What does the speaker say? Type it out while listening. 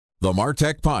The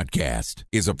MarTech Podcast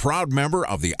is a proud member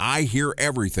of the I Hear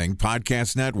Everything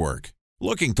Podcast Network.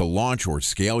 Looking to launch or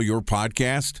scale your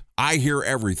podcast? I Hear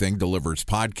Everything delivers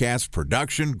podcast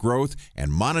production, growth,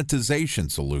 and monetization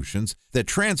solutions that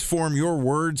transform your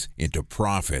words into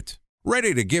profit.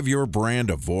 Ready to give your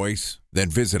brand a voice? Then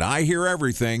visit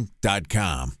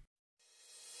iheareverything.com.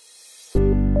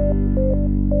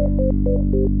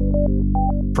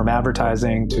 From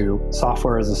advertising to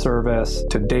software as a service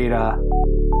to data.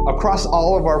 Across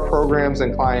all of our programs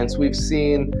and clients, we've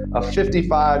seen a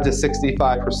 55 to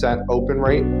 65% open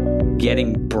rate.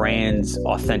 Getting brands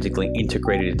authentically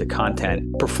integrated into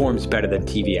content performs better than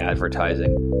TV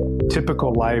advertising.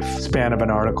 Typical lifespan of an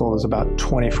article is about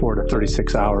 24 to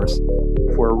 36 hours.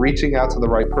 If we're reaching out to the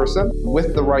right person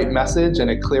with the right message and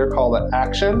a clear call to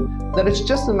action, then it's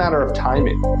just a matter of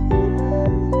timing.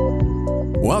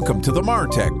 Welcome to the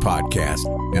MarTech Podcast,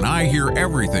 an I Hear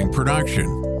Everything production.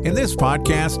 In this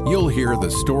podcast, you'll hear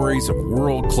the stories of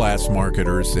world-class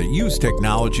marketers that use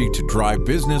technology to drive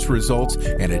business results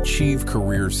and achieve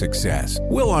career success.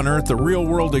 We'll unearth the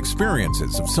real-world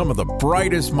experiences of some of the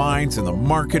brightest minds in the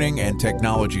marketing and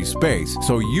technology space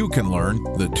so you can learn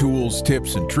the tools,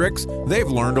 tips, and tricks they've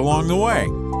learned along the way.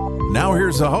 Now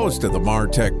here's the host of the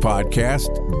MarTech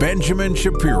Podcast, Benjamin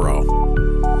Shapiro.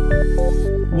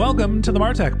 Welcome to the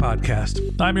MarTech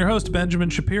Podcast. I'm your host, Benjamin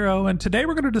Shapiro, and today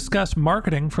we're going to discuss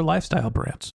marketing for lifestyle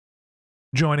brands.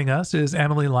 Joining us is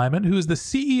Emily Lyman, who is the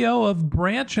CEO of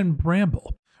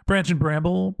Bramble.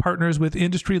 Bramble partners with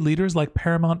industry leaders like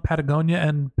Paramount Patagonia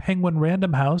and Penguin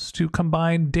Random House to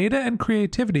combine data and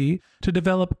creativity to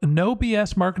develop no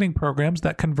BS marketing programs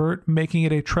that convert, making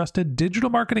it a trusted digital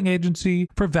marketing agency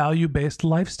for value-based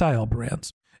lifestyle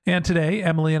brands. And today,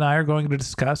 Emily and I are going to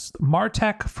discuss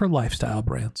MarTech for lifestyle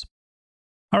brands.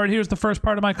 All right, here's the first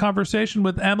part of my conversation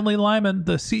with Emily Lyman,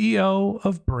 the CEO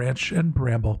of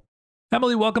Bramble.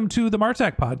 Emily, welcome to the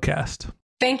MarTech Podcast.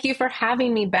 Thank you for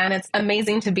having me, Ben. It's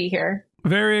amazing to be here.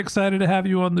 Very excited to have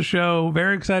you on the show.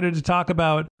 Very excited to talk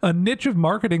about a niche of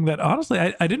marketing that honestly,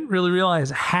 I didn't really realize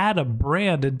had a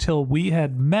brand until we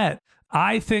had met.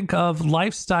 I think of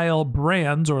lifestyle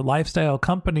brands or lifestyle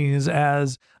companies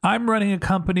as I'm running a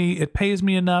company, it pays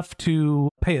me enough to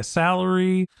pay a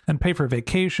salary and pay for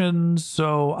vacations,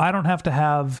 so I don't have to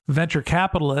have venture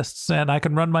capitalists and I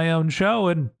can run my own show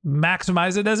and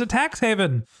maximize it as a tax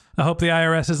haven. I hope the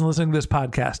IRS isn't listening to this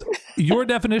podcast. Your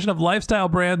definition of lifestyle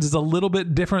brands is a little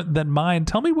bit different than mine.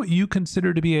 Tell me what you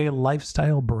consider to be a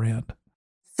lifestyle brand.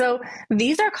 So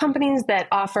these are companies that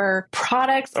offer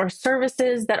products or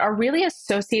services that are really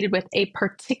associated with a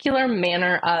particular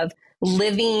manner of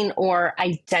living or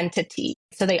identity.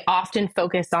 So they often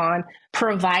focus on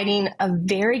providing a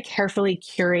very carefully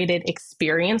curated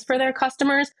experience for their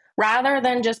customers rather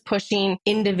than just pushing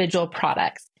individual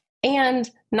products. And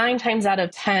 9 times out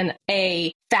of 10,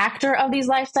 a factor of these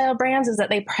lifestyle brands is that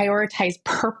they prioritize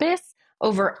purpose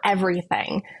over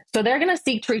everything. So they're going to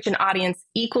seek to reach an audience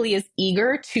equally as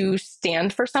eager to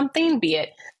stand for something, be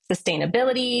it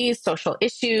sustainability, social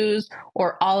issues,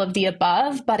 or all of the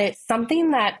above, but it's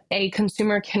something that a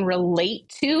consumer can relate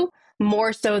to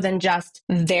more so than just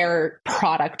their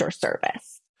product or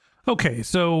service. Okay,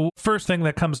 so first thing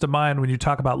that comes to mind when you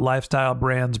talk about lifestyle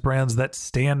brands that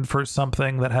stand for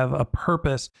something, that have a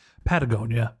purpose,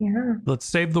 Patagonia. Yeah. Let's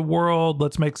save the world.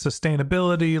 Let's make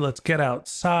sustainability. Let's get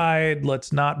outside.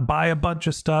 Let's not buy a bunch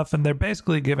of stuff. And they're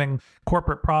basically giving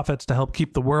corporate profits to help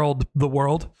keep the world.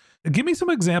 Give me some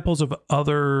examples of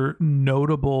other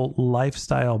notable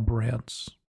lifestyle brands.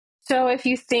 So if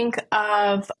you think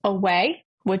of Away,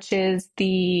 which is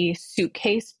the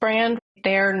suitcase brand,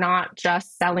 they're not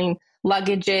just selling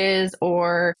luggages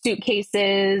or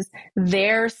suitcases.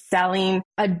 They're selling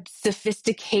a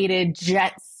sophisticated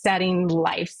jet-setting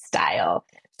lifestyle.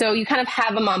 So you kind of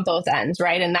have them on both ends,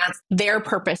 right? And that's their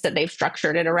purpose that they've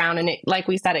structured it around. And it, like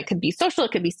we said, it could be social,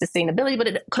 it could be sustainability, but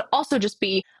it could also just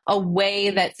be a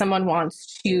way that someone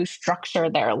wants to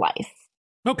structure their life.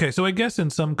 Okay, so I guess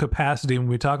in some capacity, when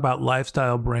we talk about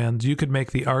lifestyle brands, you could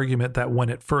make the argument that when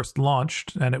it first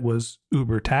launched and it was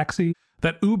Uber Taxi,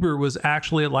 that Uber was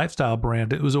actually a lifestyle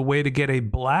brand. It was a way to get a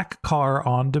black car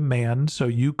on demand so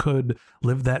you could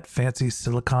live that fancy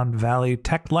Silicon Valley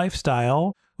tech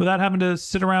lifestyle without having to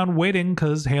sit around waiting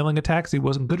because hailing a taxi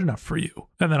wasn't good enough for you.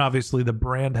 And then obviously the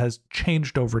brand has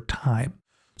changed over time.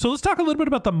 So let's talk a little bit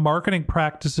about the marketing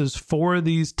practices for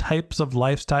these types of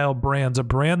lifestyle brands, a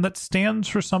brand that stands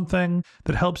for something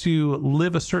that helps you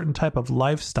live a certain type of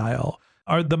lifestyle.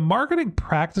 Are the marketing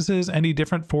practices any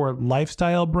different for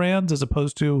lifestyle brands as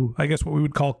opposed to, I guess, what we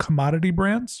would call commodity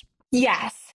brands?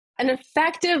 Yes. An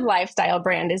effective lifestyle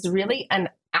brand is really an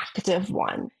active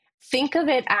one. think of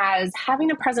it as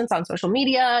having a presence on social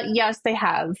media. Yes, they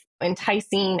have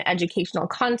enticing educational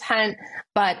content,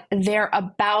 but they're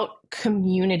about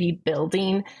community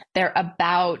building. They're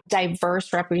about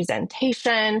diverse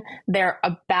representation. They're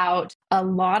about a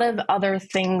lot of other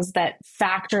things that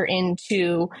factor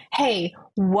into, hey,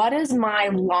 what is my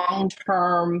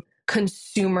long-term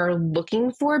consumer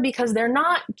looking for? Because they're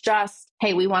not just,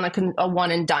 hey, we want a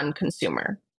one and done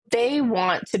consumer. They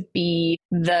want to be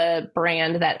the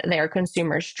brand that their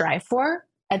consumers strive for,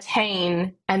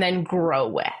 attain, and then grow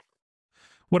with.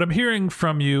 What I'm hearing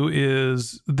from you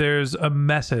is there's a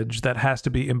message that has to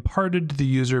be imparted to the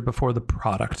user before the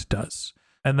product does.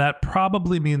 And that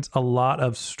probably means a lot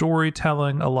of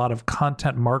storytelling, a lot of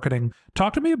content marketing.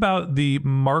 Talk to me about the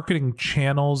marketing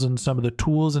channels and some of the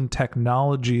tools and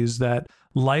technologies that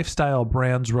lifestyle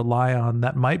brands rely on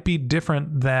that might be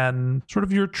different than sort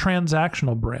of your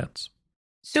transactional brands.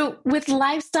 So with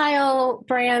lifestyle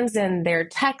brands and their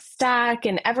tech stack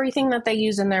and everything that they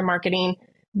use in their marketing,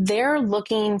 they're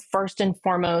looking first and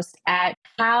foremost at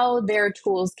how their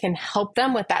tools can help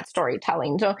them with that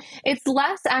storytelling. So it's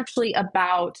less actually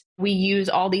about we use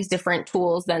all these different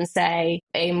tools than, say,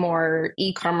 a more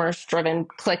e-commerce driven,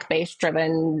 click-based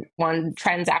driven, one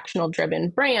transactional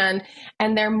driven brand.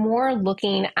 And they're more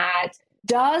looking at,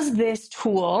 does this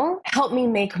tool help me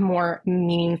make more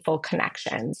meaningful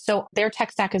connections? So their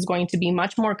tech stack is going to be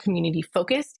much more community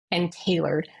focused and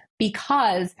tailored,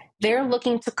 because they're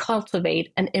looking to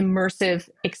cultivate an immersive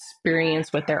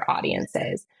experience with their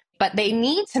audiences. But they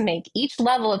need to make each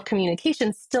level of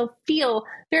communication still feel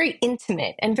very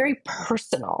intimate and very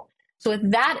personal. So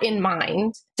with that in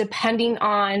mind, depending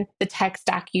on the tech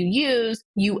stack you use,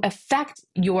 you affect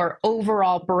your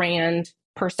overall brand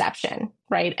perception,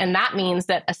 right? And that means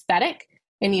that aesthetic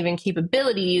and even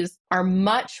capabilities are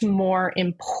much more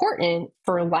important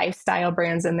for lifestyle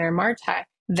brands and their MarTech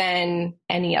than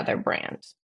any other brand.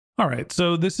 All right.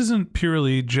 So this isn't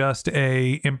purely just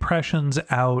a impressions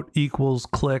out equals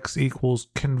clicks equals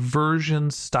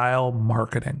conversion style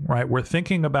marketing, right? We're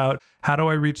thinking about, how do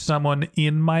I reach someone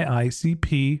in my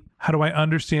ICP? How do I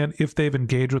understand if they've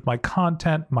engaged with my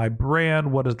content, my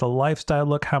brand? What does the lifestyle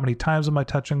look? How many times am I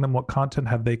touching them? What content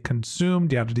have they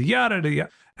consumed? Yada, yada, yada.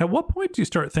 At what point do you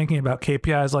start thinking about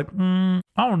KPIs like,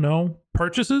 I don't know,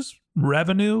 purchases,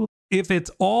 revenue? If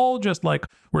it's all just like,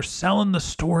 we're selling the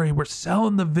story, we're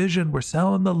selling the vision, we're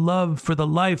selling the love for the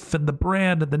life and the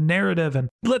brand and the narrative, and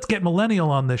let's get millennial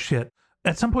on this shit.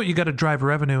 At some point, you got to drive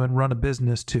revenue and run a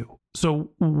business too.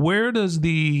 So where does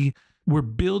we're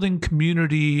building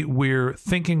community, we're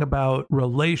thinking about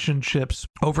relationships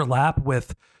overlap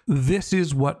with, this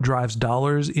is what drives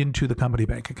dollars into the company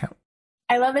bank account?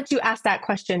 I love that you asked that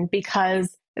question,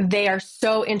 because they are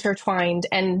so intertwined.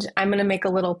 And I'm going to make a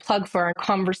little plug for our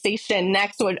conversation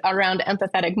next around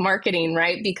empathetic marketing,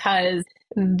 right? Because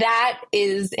that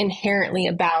is inherently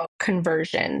about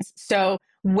conversions. So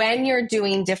when you're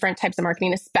doing different types of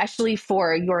marketing, especially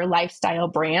for your lifestyle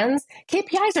brands,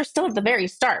 KPIs are still at the very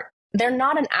start. They're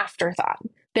not an afterthought.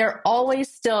 They're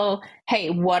always still, hey,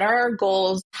 what are our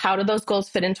goals? How do those goals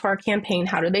fit into our campaign?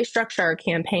 How do they structure our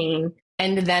campaign?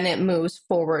 And then it moves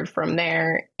forward from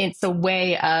there. It's a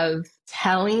way of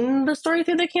telling the story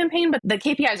through the campaign, but the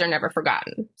KPIs are never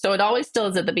forgotten. So it always still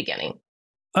is at the beginning.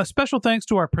 A special thanks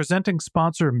to our presenting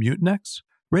sponsor, Mutinex.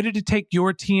 Ready to take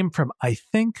your team from I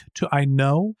think to I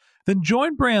know? Then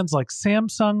join brands like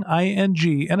Samsung,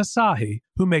 ING, and Asahi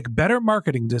who make better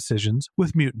marketing decisions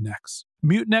with Mutinex.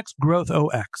 Mutinex Growth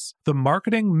OX, the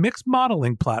marketing mix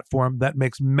modeling platform that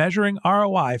makes measuring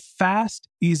ROI fast,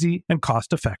 easy, and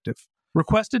cost-effective.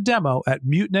 Request a demo at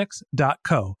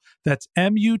mutinex.co. That's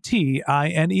MUTINEX.co.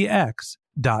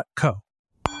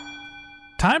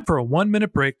 Time for a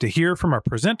 1-minute break to hear from our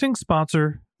presenting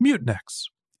sponsor, Mutinex.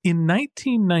 In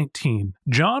 1919,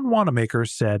 John Wanamaker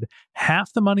said,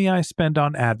 "Half the money I spend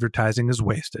on advertising is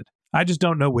wasted. I just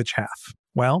don't know which half."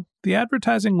 Well, the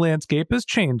advertising landscape has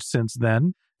changed since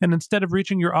then, and instead of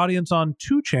reaching your audience on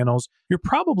 2 channels, you're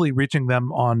probably reaching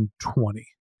them on 20.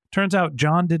 Turns out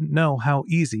John didn't know how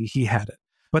easy he had it.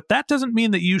 But that doesn't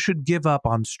mean that you should give up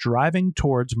on striving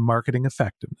towards marketing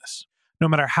effectiveness. No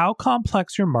matter how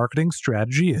complex your marketing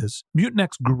strategy is,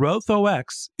 Mutinex Growth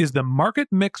OX is the market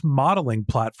mix modeling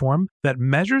platform that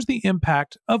measures the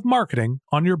impact of marketing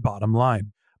on your bottom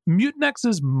line.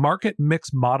 Mutinex's market mix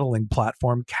modeling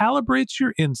platform calibrates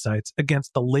your insights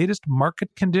against the latest market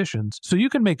conditions so you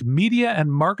can make media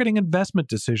and marketing investment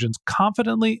decisions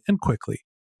confidently and quickly.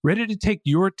 Ready to take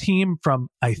your team from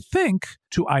I think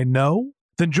to I know?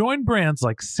 Then join brands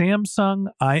like Samsung,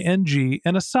 ING,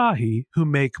 and Asahi who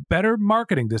make better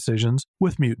marketing decisions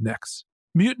with Mutinex.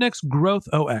 Mutinex Growth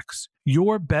OX.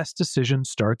 Your best decision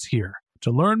starts here.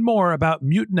 To learn more about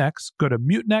Mutinex, go to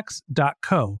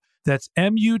mutinex.co. That's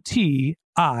MUTINEX.co.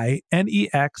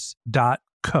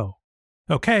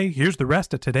 Okay, here's the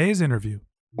rest of today's interview.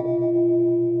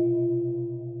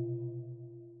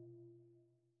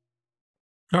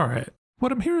 All right.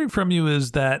 What I'm hearing from you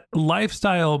is that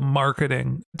lifestyle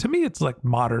marketing, to me, it's like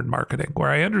modern marketing,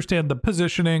 where I understand the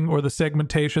positioning or the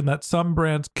segmentation that some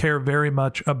brands care very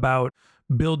much about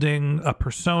building a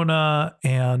persona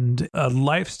and a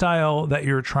lifestyle that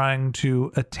you're trying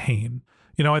to attain.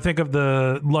 You know, I think of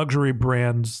the luxury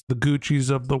brands, the Gucci's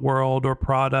of the world, or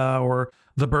Prada, or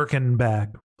the Birkin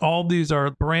bag. All these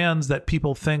are brands that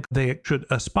people think they should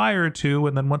aspire to,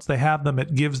 and then once they have them,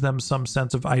 it gives them some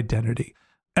sense of identity.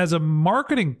 As a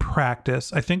marketing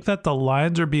practice, I think that the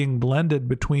lines are being blended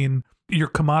between your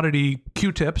commodity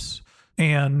Q-tips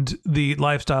and the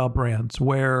lifestyle brands,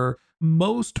 where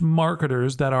most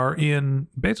marketers that are in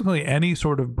basically any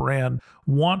sort of brand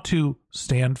want to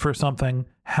stand for something,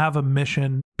 have a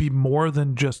mission, be more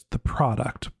than just the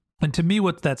product. And to me,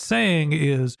 what that's saying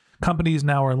is companies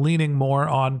now are leaning more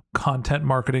on content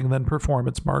marketing than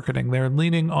performance marketing. They're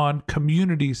leaning on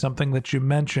community, something that you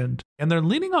mentioned, and they're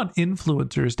leaning on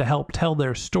influencers to help tell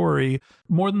their story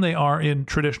more than they are in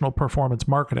traditional performance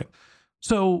marketing.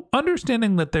 So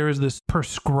understanding that there is this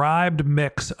prescribed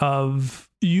mix of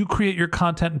you create your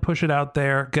content and push it out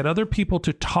there, get other people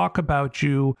to talk about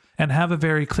you, and have a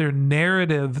very clear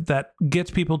narrative that gets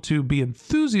people to be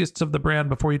enthusiasts of the brand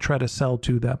before you try to sell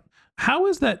to them. How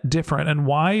is that different, and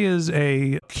why is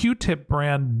a Q-tip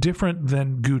brand different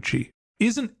than Gucci?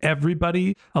 Isn't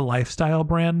everybody a lifestyle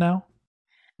brand now?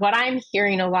 What I'm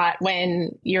hearing a lot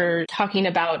when you're talking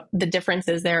about the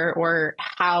differences there or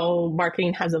how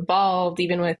marketing has evolved,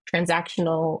 even with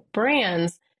transactional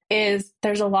brands, is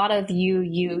there's a lot of you.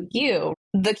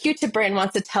 The Q-tip brand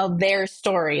wants to tell their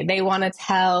story. They want to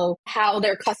tell how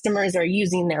their customers are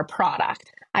using their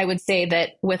product. I would say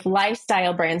that with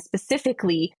lifestyle brands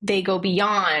specifically, they go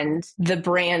beyond the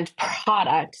brand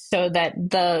product so that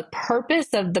the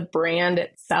purpose of the brand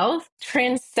itself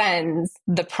transcends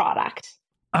the product.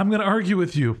 I'm going to argue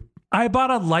with you. I bought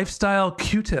a lifestyle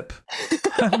Q-tip.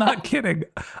 I'm not kidding.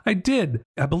 I did.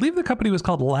 I believe the company was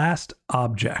called Last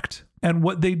Object. And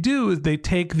what they do is they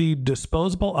take the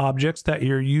disposable objects that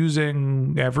you're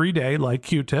using every day, like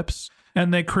Q-tips,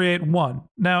 and they create one.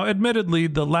 Now, admittedly,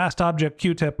 the Last Object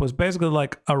Q-tip was basically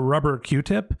like a rubber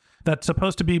Q-tip that's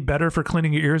supposed to be better for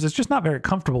cleaning your ears. It's just not very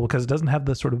comfortable because it doesn't have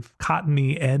the sort of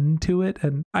cottony end to it.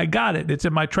 And I got it. It's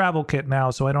in my travel kit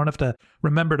now, so I don't have to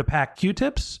remember to pack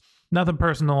Q-tips. Nothing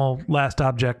personal, Last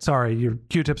Object. Sorry, your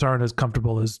Q-tips aren't as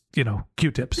comfortable as,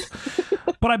 Q-tips.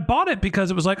 But I bought it because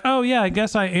it was like, oh yeah, I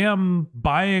guess I am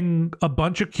buying a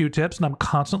bunch of Q-tips and I'm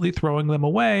constantly throwing them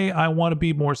away. I want to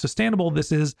be more sustainable.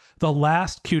 This is the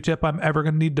last Q-tip I'm ever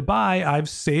going to need to buy. I've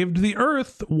saved the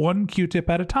earth one Q-tip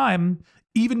at a time.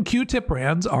 Even Q-tip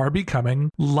brands are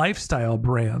becoming lifestyle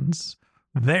brands.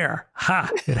 There. Ha,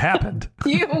 it happened.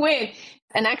 You win.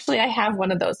 And actually, I have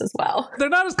one of those as well. They're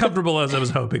not as comfortable as I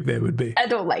was hoping they would be. I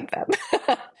don't like them.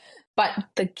 But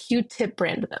the Q-tip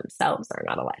brand themselves are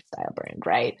not a lifestyle brand,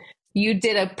 right? You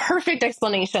did a perfect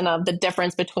explanation of the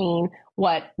difference between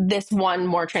what this one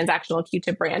more transactional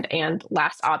Q-tip brand and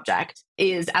Last Object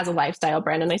is as a lifestyle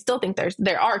brand. And I still think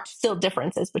there are still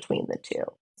differences between the two.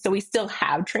 So we still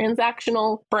have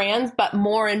transactional brands, but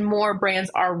more and more brands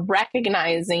are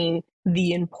recognizing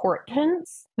the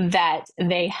importance that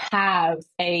they have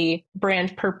a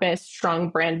brand purpose, strong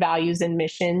brand values and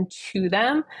mission to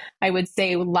them. I would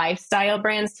say lifestyle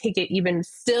brands take it even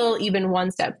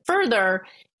one step further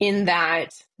in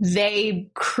that they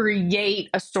create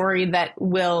a story that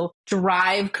will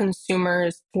drive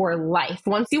consumers for life.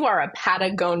 Once you are a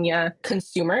Patagonia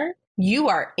consumer, you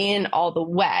are in all the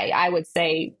way. I would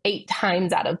say 8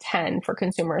 times out of 10 for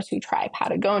consumers who try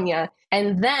Patagonia.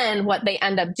 And then what they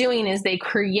end up doing is they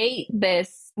create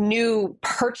this new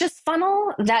purchase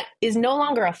funnel that is no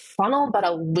longer a funnel, but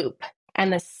a loop.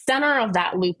 And the center of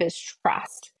that loop is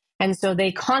trust. And so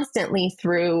they constantly,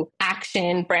 through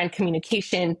action, brand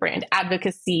communication, brand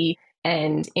advocacy,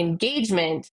 and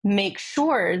engagement, make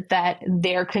sure that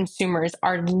their consumers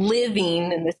are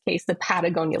living, in this case, the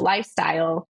Patagonia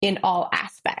lifestyle in all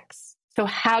aspects. So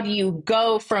how do you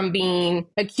go from being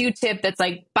a Q-tip that's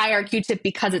like, buy our Q-tip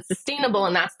because it's sustainable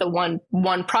and that's the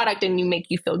one product and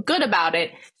you feel good about it,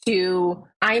 to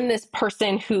I'm this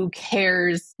person who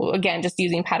cares, well, again, just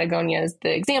using Patagonia as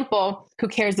the example, who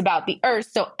cares about the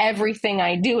earth. So everything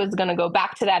I do is going to go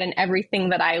back to that, and everything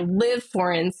that I live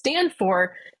for and stand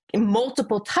for,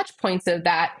 multiple touch points of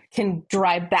that can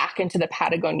drive back into the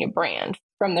Patagonia brand.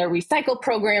 from their recycle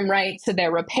program, right, to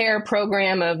their repair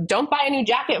program of don't buy a new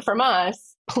jacket from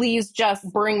us, please just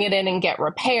bring it in and get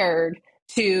repaired,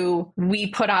 to we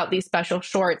put out these special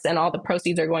shorts and all the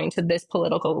proceeds are going to this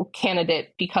political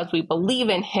candidate because we believe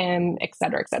in him, et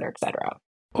cetera, et cetera, et cetera.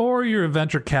 Or you're a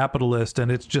venture capitalist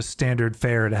and it's just standard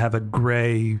fare to have a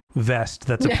gray vest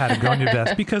that's a Patagonia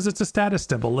vest because it's a status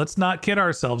symbol. Let's not kid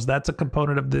ourselves. That's a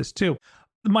component of this too.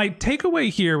 My takeaway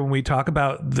here when we talk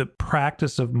about the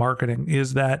practice of marketing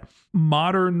is that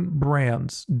modern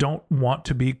brands don't want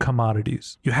to be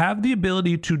commodities. You have the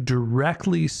ability to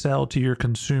directly sell to your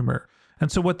consumer.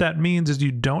 And so what that means is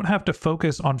you don't have to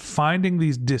focus on finding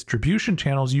these distribution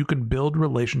channels. You can build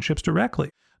relationships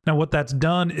directly. Now, what that's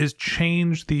done is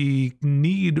change the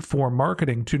need for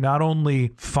marketing to not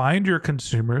only find your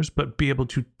consumers, but be able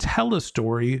to tell a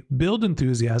story, build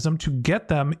enthusiasm to get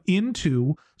them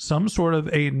into some sort of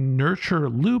a nurture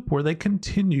loop where they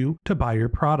continue to buy your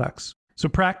products. So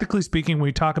practically speaking, when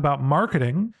we talk about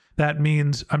marketing, that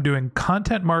means I'm doing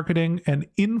content marketing and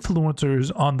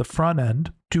influencers on the front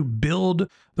end to build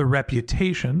the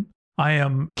reputation. I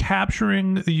am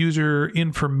capturing the user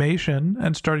information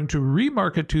and starting to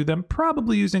remarket to them,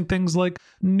 probably using things like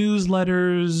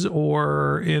newsletters,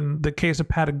 or in the case of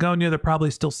Patagonia, they're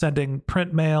probably still sending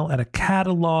print mail and a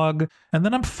catalog. And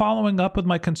then I'm following up with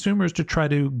my consumers to try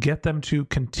to get them to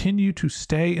continue to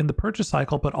stay in the purchase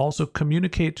cycle, but also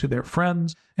communicate to their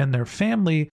friends and their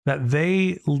family that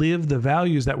they live the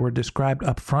values that were described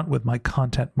up front with my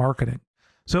content marketing.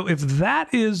 So if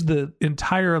that is the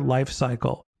entire life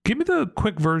cycle, give me the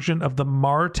quick version of the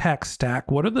MarTech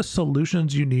stack. What are the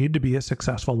solutions you need to be a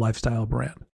successful lifestyle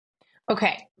brand?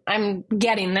 Okay, I'm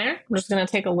getting there. I'm just going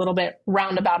to take a little bit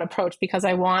roundabout approach because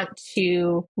I want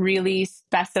to really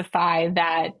specify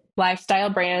that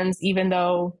lifestyle brands, even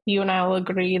though you and I will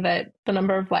agree that the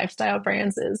number of lifestyle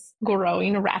brands is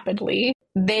growing rapidly,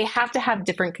 they have to have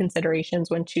different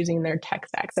considerations when choosing their tech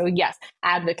stack. So yes,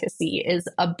 advocacy is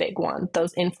a big one.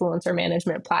 Those influencer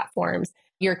management platforms,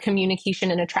 your communication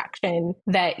and attraction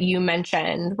that you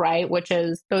mentioned, right? Which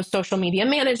is those social media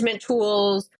management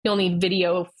tools. You'll need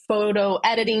video, photo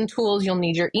editing tools. You'll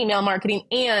need your email marketing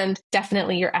and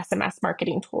definitely your SMS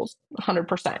marketing tools,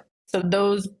 100%. So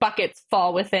those buckets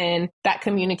fall within that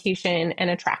communication and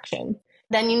attraction.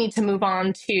 Then you need to move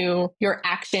on to your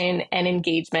action and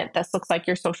engagement. This looks like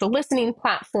your social listening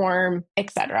platform,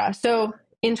 etc. So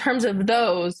in terms of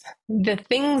those, the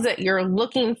things that you're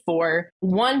looking for,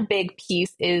 one big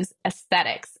piece is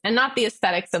aesthetics, and not the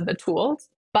aesthetics of the tools,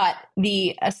 but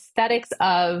the aesthetics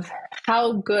of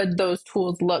how good those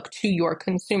tools look to your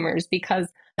consumers. Because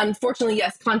unfortunately,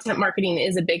 yes, content marketing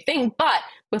is a big thing, but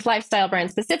with lifestyle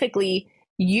brands specifically,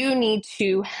 you need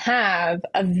to have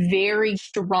a very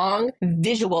strong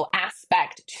visual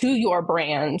aspect to your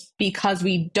brand, because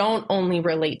we don't only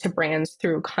relate to brands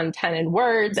through content and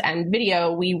words and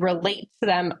video, we relate to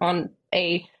them on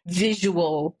a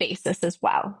visual basis as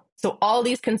well. So all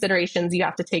these considerations you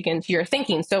have to take into your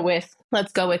thinking. So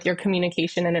let's go with your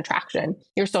communication and attraction,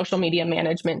 your social media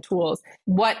management tools.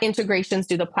 What integrations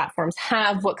do the platforms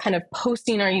have? What kind of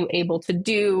posting are you able to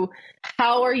do?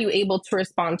 How are you able to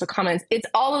respond to comments? It's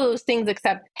all of those things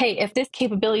except, hey, if this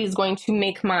capability is going to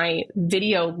make my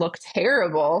video look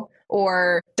terrible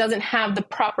or doesn't have the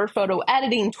proper photo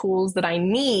editing tools that I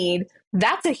need,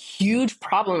 that's a huge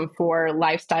problem for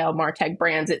lifestyle MarTech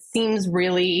brands. It seems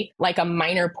really like a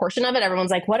minor portion of it.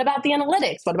 Everyone's like, what about the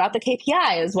analytics? What about the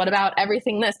KPIs? What about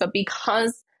everything this? But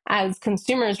because as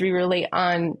consumers, we relate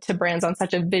on to brands on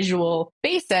such a visual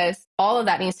basis, all of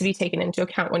that needs to be taken into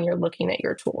account when you're looking at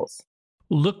your tools.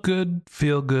 Look good,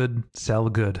 feel good, sell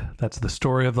good. That's the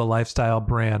story of the lifestyle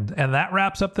brand. And that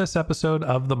wraps up this episode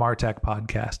of the MarTech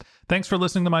podcast. Thanks for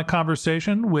listening to my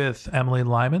conversation with Emily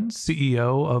Lyman,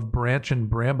 CEO of Branch and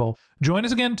Bramble. Join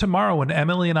us again tomorrow when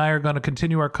Emily and I are going to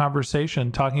continue our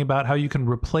conversation talking about how you can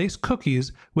replace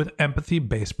cookies with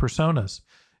empathy-based personas.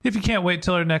 If you can't wait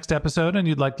till our next episode and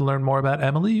you'd like to learn more about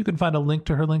Emily, you can find a link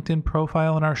to her LinkedIn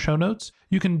profile in our show notes.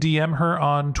 You can DM her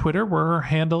on Twitter, where her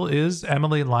handle is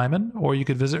Emily Lyman, or you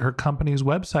could visit her company's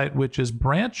website, which is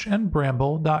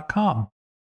branchandbramble.com.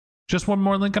 Just one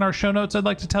more link in our show notes I'd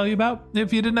like to tell you about.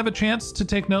 If you didn't have a chance to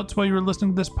take notes while you were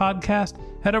listening to this podcast,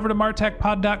 head over to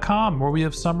martechpod.com, where we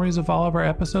have summaries of all of our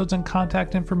episodes and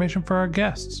contact information for our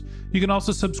guests. You can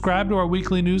also subscribe to our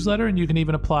weekly newsletter, and you can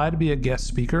even apply to be a guest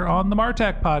speaker on the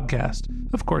MarTech podcast.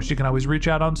 Of course, you can always reach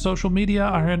out on social media.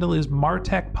 Our handle is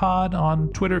MarTechPod on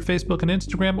Twitter, Facebook, and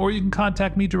Instagram, or you can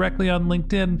contact me directly on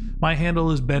LinkedIn. My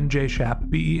handle is Ben J. Shap,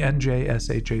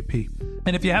 BenJShap.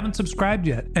 And if you haven't subscribed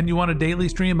yet and you want a daily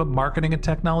stream of marketing and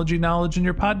technology knowledge in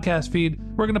your podcast feed,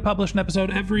 we're going to publish an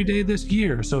episode every day this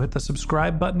year. So hit the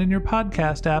subscribe button in your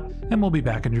podcast app and we'll be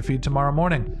back in your feed tomorrow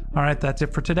morning. All right, that's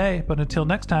it for today. But until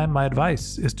next time, my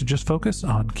advice is to just focus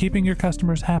on keeping your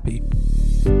customers happy.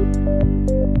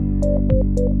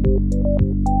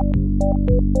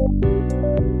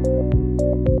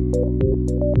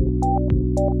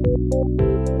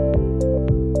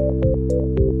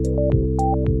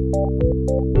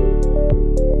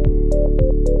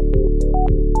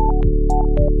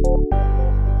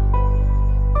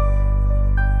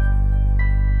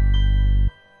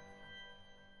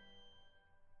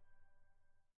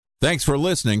 Thanks for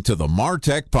listening to the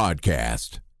MarTech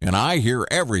Podcast, and I Hear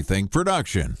Everything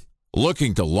production.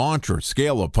 Looking to launch or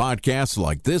scale a podcast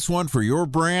like this one for your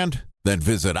brand? Then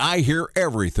visit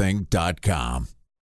iheareverything.com.